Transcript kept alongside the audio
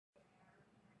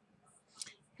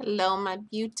Hello, my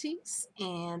beauties,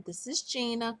 and this is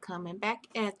Gina coming back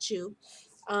at you.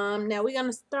 Now we're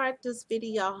gonna start this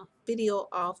video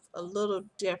off a little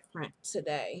different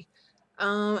today.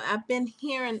 I've been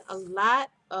hearing a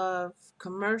lot of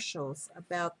commercials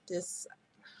about this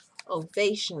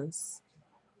Ovations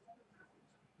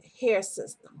hair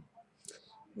system.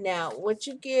 Now, what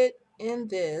you get in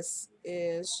this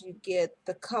is you get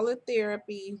the color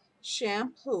therapy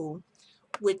shampoo,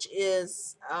 which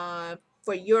is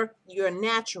for your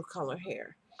natural color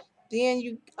hair. Then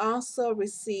you also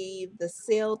receive the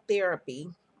cell therapy,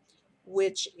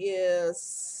 which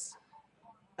is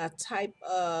a type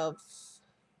of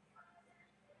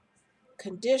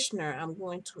conditioner, I'm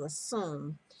going to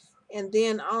assume. And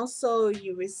then also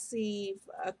you receive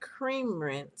a cream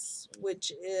rinse,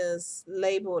 which is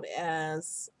labeled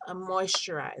as a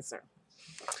moisturizer.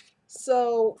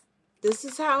 So this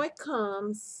is how it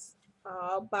comes,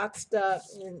 all boxed up,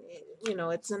 and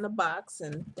it's in a box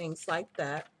and things like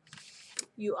that.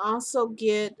 You also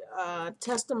get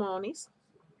testimonies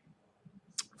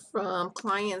from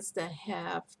clients that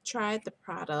have tried the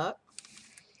product,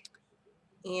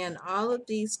 and all of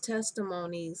these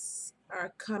testimonies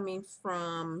are coming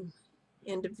from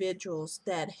individuals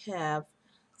that have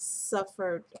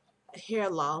suffered hair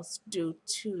loss due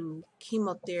to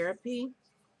chemotherapy,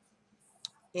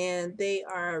 and they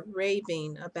are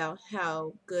raving about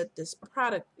how good this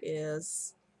product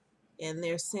is, and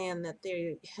they're saying that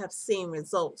they have seen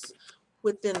results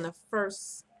within the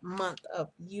first month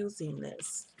of using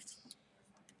this.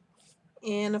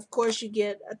 And of course, you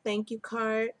get a thank you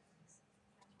card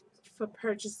for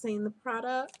purchasing the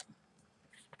product.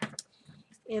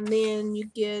 And then you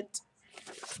get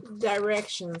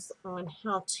directions on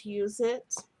how to use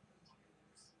it,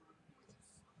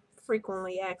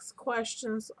 frequently asked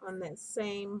questions on that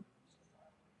same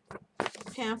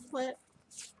pamphlet.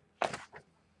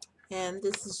 And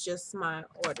this is just my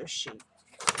order sheet.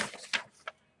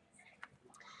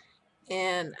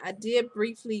 And I did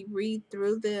briefly read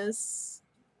through this,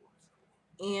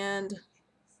 and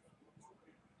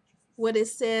what it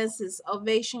says is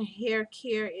Ovation Hair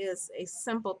Care is a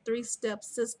simple 3-step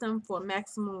system for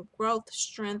maximum growth,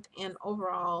 strength, and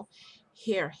overall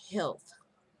hair health.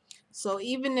 So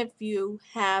even if you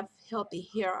have healthy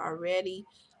hair already,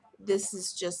 this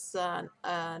is just a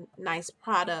nice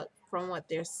product from what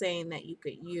they're saying that you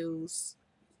could use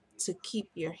to keep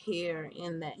your hair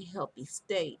in that healthy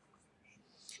state.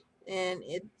 And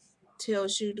it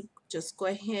tells you to just go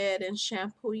ahead and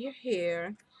shampoo your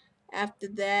hair. After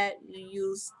that, you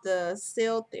use the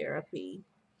cell therapy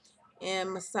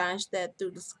and massage that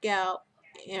through the scalp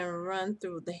and run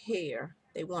through the hair.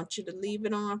 They want you to leave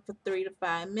it on for 3 to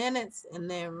 5 minutes and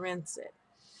then rinse it.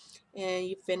 And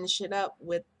you finish it up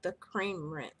with the cream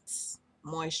rinse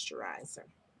moisturizer.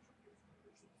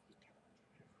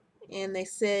 And they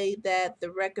say that the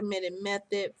recommended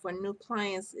method for new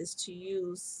clients is to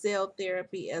use cell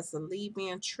therapy as a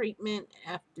leave-in treatment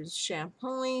after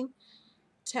shampooing,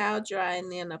 towel dry,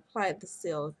 and then apply the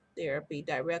cell therapy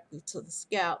directly to the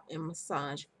scalp and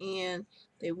massage. And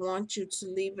they want you to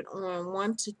leave it on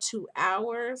 1 to 2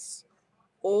 hours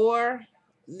or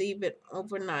leave it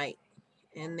overnight.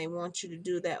 And they want you to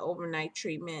do that overnight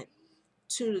treatment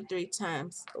 2 to 3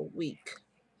 times a week.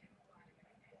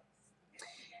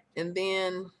 And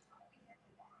then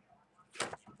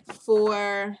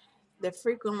for the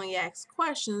frequently asked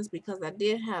questions, because I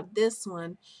did have this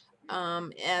one,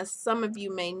 as some of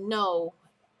you may know,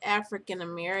 African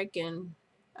American,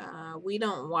 we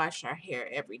don't wash our hair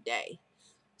every day.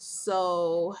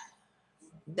 So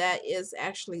that is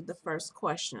actually the first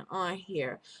question on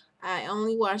here. I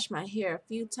only wash my hair a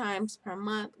few times per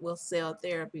month. Will cell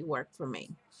therapy work for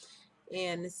me?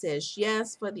 And it says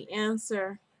yes for the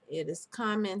answer. It is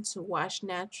common to wash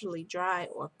naturally dry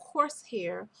or coarse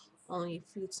hair only a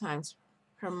few times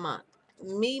per month.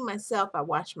 Me, myself, I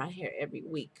wash my hair every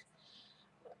week,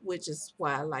 which is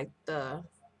why I like the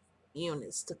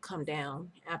units to come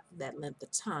down after that length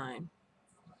of time.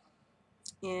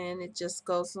 And it just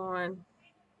goes on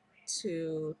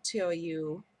to tell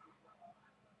you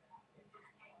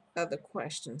other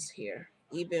questions here,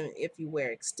 even if you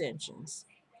wear extensions.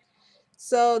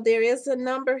 So there is a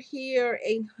number here,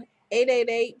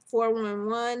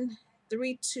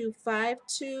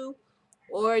 888-411-3252,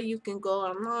 or you can go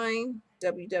online,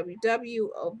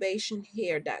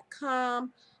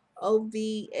 www.ovationhair.com,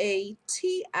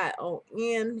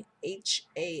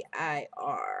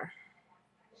 OVATIONHAIR.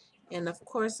 And of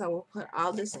course, I will put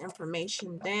all this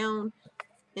information down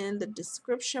in the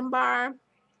description bar.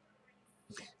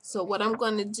 So what I'm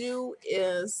going to do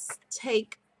is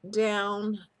take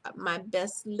down my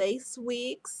best lace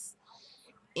wigs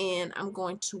And I'm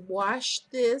going to wash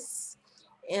this,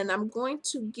 and I'm going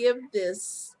to give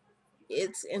this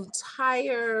its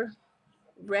entire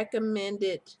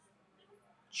recommended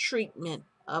treatment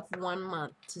of 1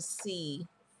 month to see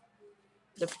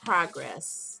the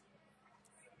progress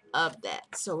of that.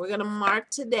 So we're going to mark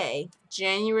today,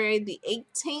 January the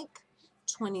 18th,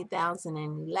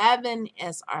 2011,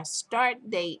 as our start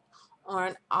date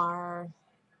on our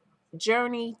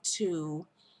journey to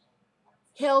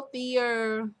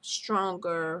healthier,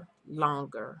 stronger,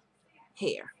 longer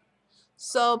hair.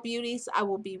 So, beauties, I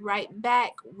will be right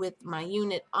back with my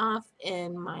unit off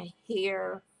and my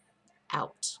hair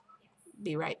out.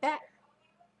 Be right back.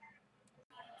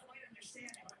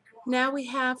 Now we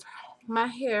have my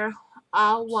hair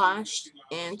all washed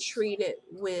and treated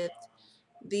with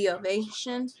the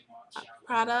Ovation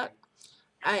product.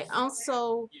 I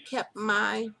also kept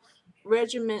my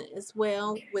regimen as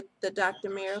well with the Dr.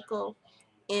 Miracle,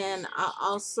 and I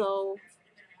also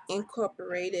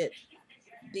incorporated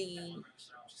the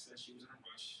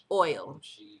oil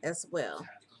as well,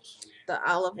 the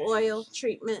olive oil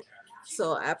treatment.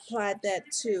 So I applied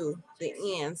that to the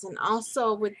ends. And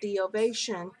also with the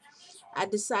Ovation, I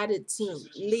decided to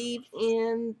leave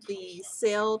in the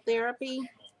cell therapy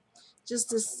just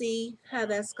to see how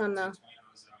that's going to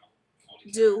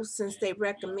do, since they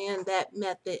recommend that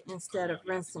method instead of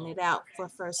rinsing it out for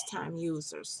first time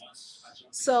users.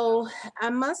 So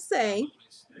I must say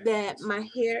that my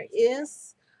hair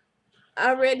is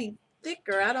already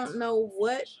thicker. I don't know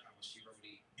which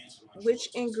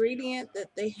ingredient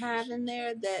that they have in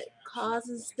there that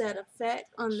causes that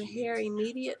effect on the hair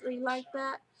immediately like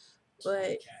that.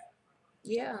 But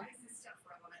yeah,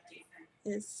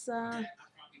 it's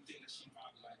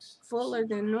fuller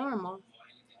than normal.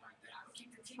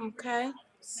 Okay,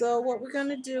 so what we're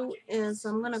gonna do is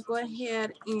I'm gonna go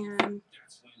ahead and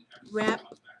wrap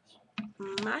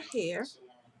my hair,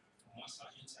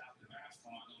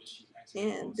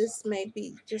 and this may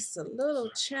be just a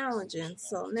little challenging,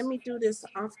 so let me do this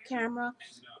off camera,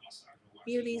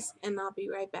 beauties, and I'll be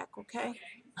right back. Okay.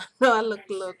 No, I look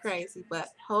a little crazy, but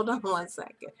hold on 1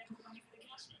 second.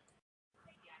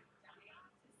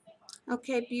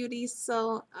 Okay, beauties,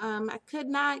 so I could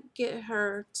not get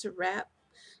her to wrap,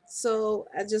 so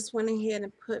I just went ahead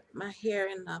and put my hair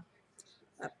in a,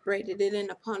 I braided it in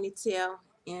a ponytail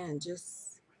and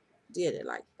just did it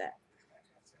like that.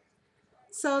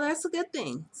 So that's a good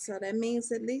thing. So that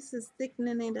means at least it's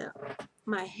thickening it up,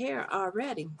 my hair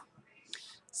already.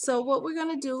 So what we're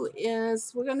going to do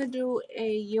is we're going to do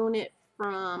a unit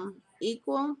from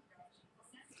Equal.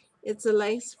 It's a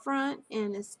lace front,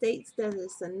 and it states that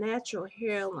it's a natural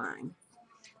hairline.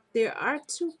 There are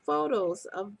two photos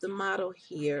of the model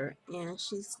here, and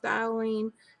she's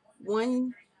styling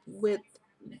one with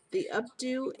the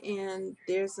updo, and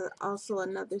there's also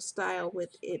another style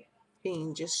with it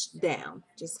being just down,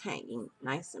 just hanging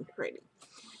nice and pretty.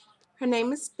 Her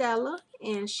name is Stella,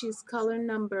 and she's color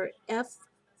number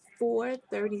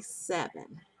F437.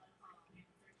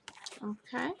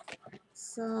 Okay,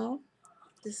 so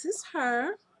this is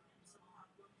her,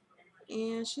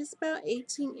 and she's about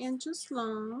 18 inches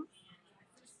long.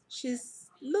 She's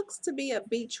looks to be a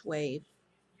beach wave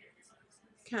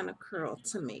kind of curl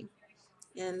to me,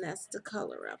 and that's the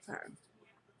color of her.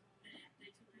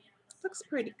 Looks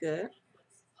pretty good.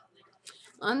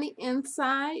 On the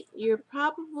inside, you're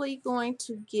probably going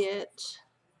to get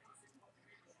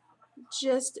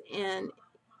just an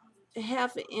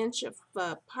half an inch of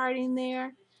parting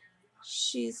there.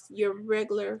 She's your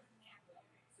regular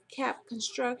cap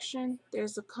construction.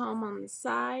 There's a comb on the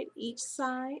side, each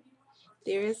side.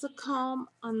 There is a comb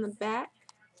on the back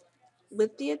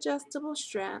with the adjustable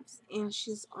straps, and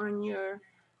she's on your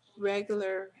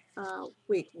regular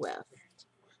wig weft.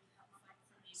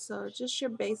 So just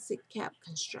your basic cap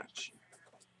construction.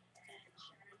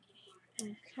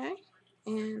 Okay,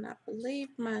 and I believe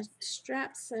my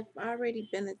straps have already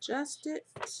been adjusted.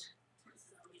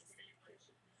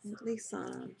 At least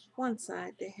on one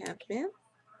side they have been.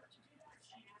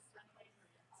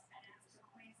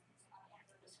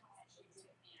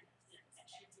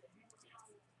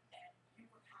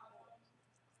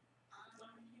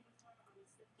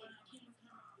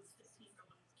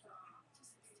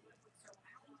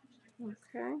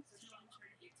 Okay,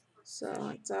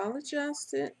 so it's all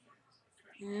adjusted,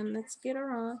 and let's get her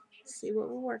on, see what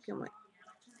we're working with.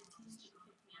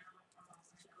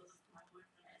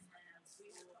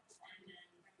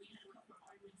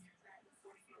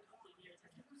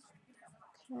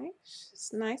 Okay,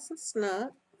 it's nice and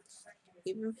snug,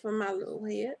 even for my little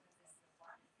head.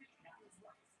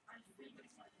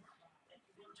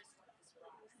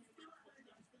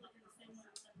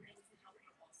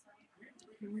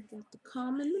 We got the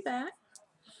comb in the back.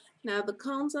 Now the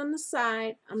combs on the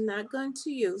side, I'm not going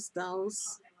to use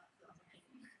those.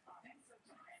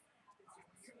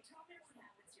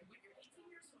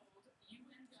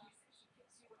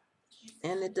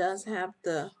 And it does have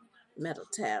the metal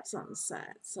tabs on the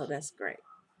side, so that's great.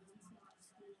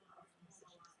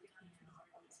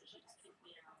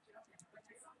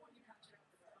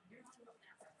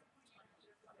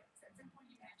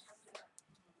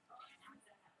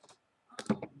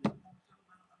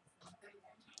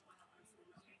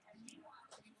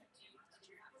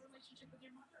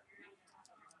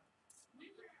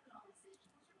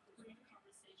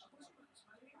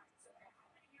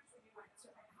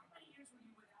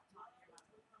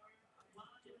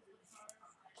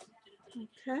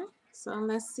 Okay, so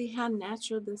let's see how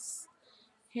natural this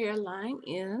hairline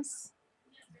is.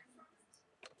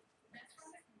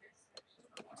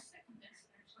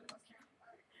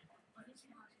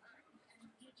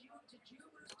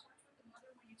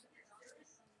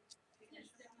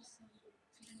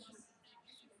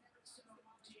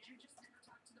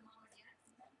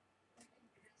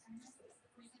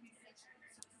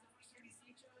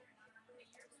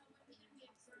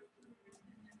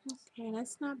 Okay,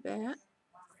 that's not bad.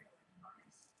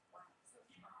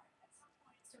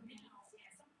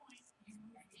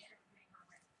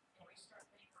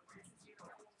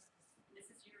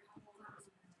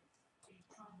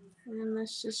 And then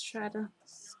let's just try to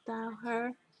style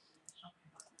her.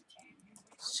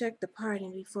 Let's check the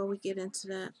parting before we get into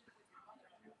that.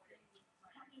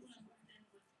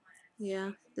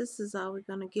 Yeah, this is all we're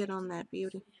gonna get on that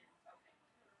beauty.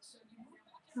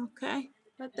 Okay,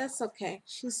 but that's okay.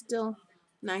 She's still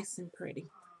nice and pretty.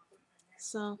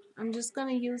 So I'm just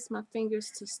gonna use my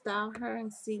fingers to style her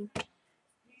and see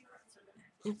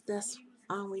if that's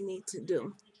all we need to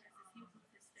do.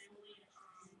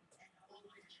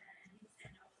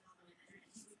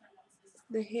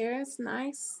 The hair is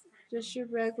nice, just your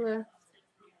regular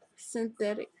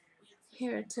synthetic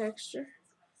hair texture.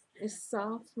 It's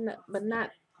soft, but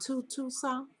not too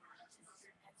soft.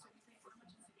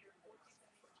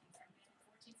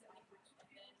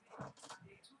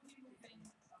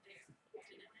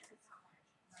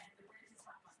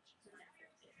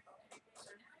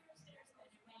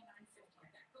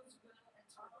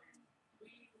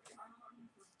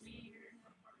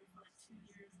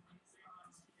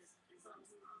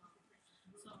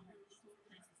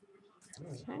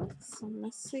 Okay, so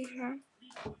let's see her.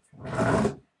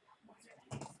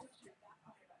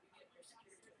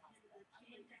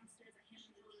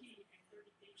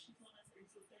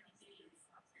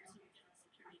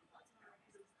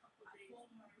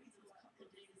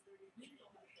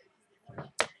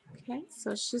 Okay,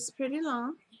 so she's pretty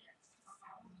long.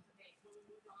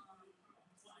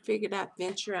 Figured I'd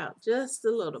venture out just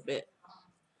a little bit.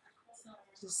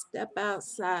 Just step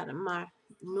outside of my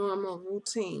normal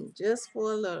routine just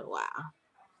for a little while.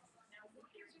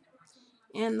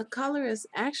 And the color is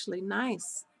actually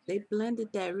nice. They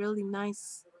blended that really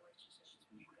nice.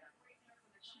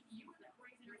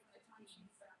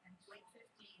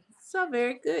 So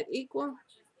very good, equal.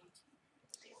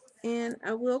 And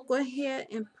I will go ahead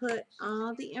and put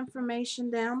all the information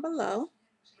down below.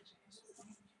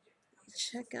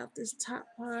 Check out this top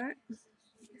part.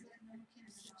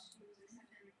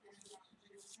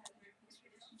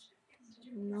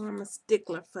 You know I'm a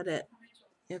stickler for that.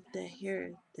 If the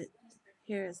hair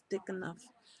is thick enough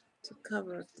to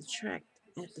cover up the track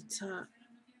at the top.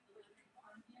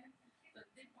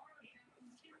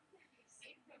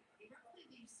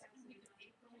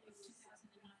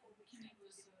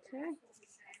 Okay,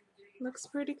 looks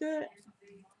pretty good.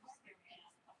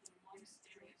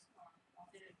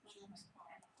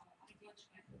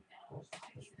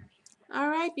 All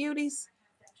right, beauties.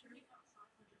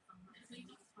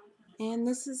 And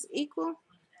this is equal.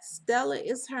 Stella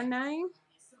is her name.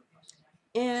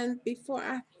 And before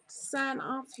I sign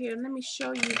off here, let me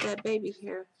show you that baby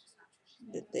hair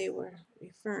that they were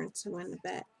referring to in the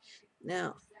back.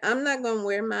 Now, I'm not going to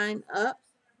wear mine up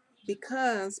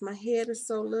because my head is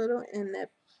so little and that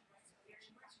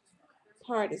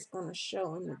part is going to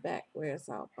show in the back where it's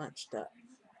all bunched up.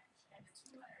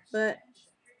 But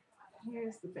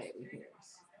here's the baby hairs.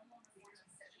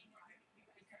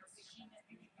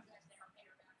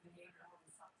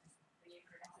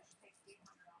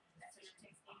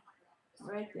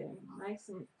 Right there, nice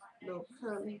and little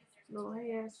curly little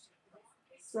hairs.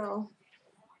 So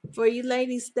for you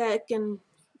ladies that can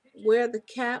wear the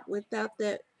cap without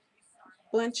that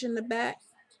bunch in the back,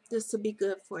 this will be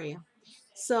good for you.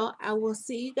 So I will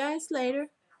see you guys later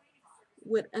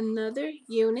with another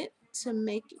unit to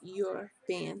make your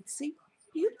fancy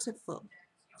beautiful.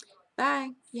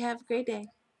 Bye. You have a great day.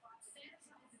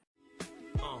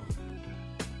 Uh,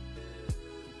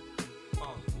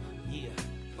 yeah,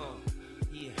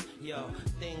 yeah, yo,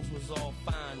 things was all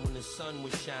fine when the sun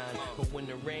was shining, but when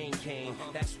the rain came,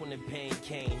 that's when the pain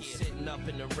came. Sitting up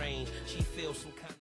in the rain, she feels some kind